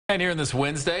And here on this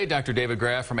Wednesday, Dr. David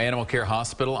Graff from Animal Care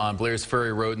Hospital on Blair's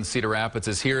Ferry Road in Cedar Rapids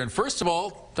is here. And first of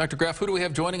all, Dr. Graff, who do we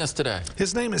have joining us today?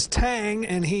 His name is Tang,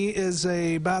 and he is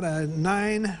about a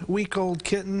 9-week-old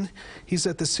kitten. He's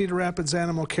at the Cedar Rapids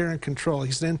Animal Care and Control.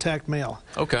 He's an intact male.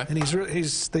 Okay. And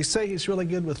they say he's really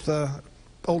good with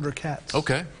older cats.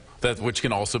 Okay. Which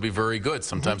can also be very good,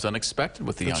 sometimes unexpected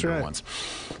with the younger ones.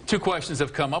 Two questions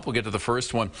have come up. We'll get to the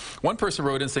first one. One person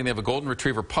wrote in saying they have a golden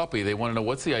retriever puppy. They want to know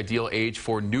what's the ideal age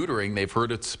for neutering. They've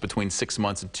heard it's between 6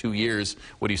 months and 2 years.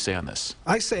 What do you say on this?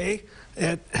 I say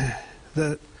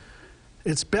that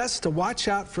it's best to watch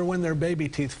out for when their baby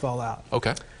teeth fall out.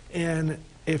 Okay. And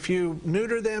if you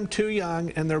neuter them too young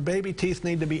and their baby teeth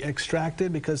need to be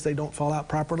extracted because they don't fall out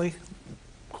properly,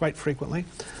 quite frequently,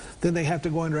 then they have to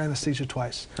go under anesthesia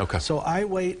twice. Okay. So I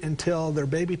wait until their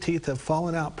baby teeth have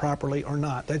fallen out properly or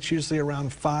not. That's usually around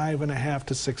 5.5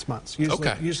 to 6 months.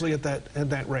 Usually at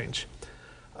that range.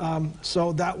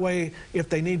 So that way, if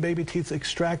they need baby teeth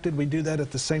extracted, we do that at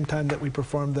the same time that we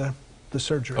perform the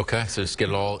surgery. Okay, so just get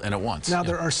it all in at once. Now,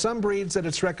 there are some breeds that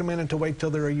it's recommended to wait till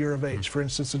they're a year of age. For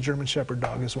instance, the German Shepherd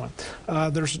dog is one.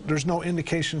 There's no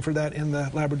indication for that in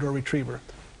the Labrador Retriever.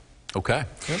 Okay.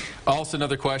 Yep. Also,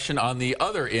 another question on the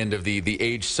other end of the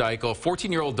age cycle.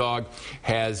 14-year-old dog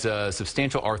has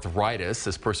substantial arthritis.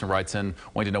 This person writes in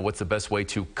wanting to know what's the best way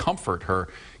to comfort her.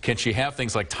 Can she have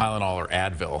things like Tylenol or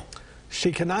Advil?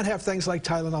 She cannot have things like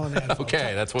Tylenol and Advil.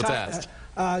 Okay, that's what's asked.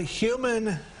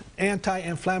 Human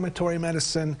anti-inflammatory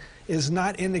medicine is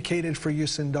not indicated for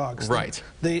use in dogs. Right.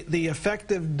 The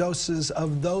effective doses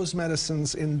of those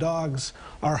medicines in dogs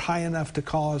are high enough to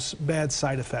cause bad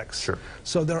side effects. Sure.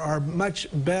 So there are much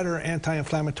better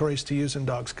anti-inflammatories to use in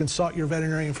dogs. Consult your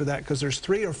veterinarian for that, because there's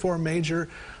 3 or 4 major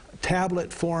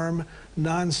tablet form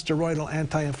non-steroidal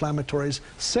anti-inflammatories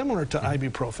similar to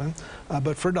ibuprofen,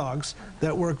 but for dogs,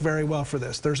 that work very well for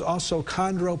this. There's also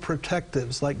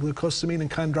chondroprotectives like glucosamine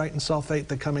and chondroitin sulfate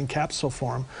that come in capsule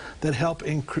form that help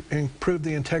improve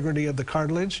the integrity of the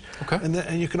cartilage. Okay.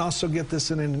 And you can also get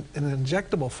this in an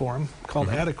injectable form called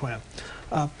Adequan.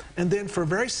 And then for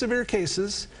very severe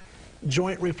cases,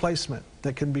 joint replacement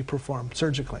that can be performed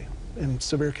surgically in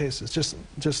severe cases,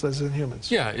 just as in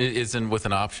humans. Yeah, it isn't with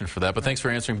an option for that. But thanks for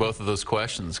answering both of those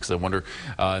questions, because I wonder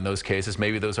in those cases,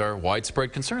 maybe those are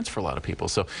widespread concerns for a lot of people.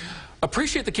 So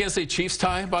appreciate the Kansas City Chiefs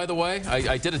tie, by the way.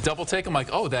 I did a double take. I'm like,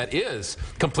 oh, that is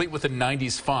complete with the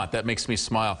 90s font. That makes me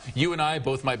smile. You and I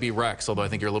both might be Rex, although I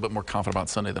think you're a little bit more confident about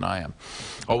Sunday than I am.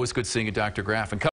 Always good seeing you, Dr. Graff. And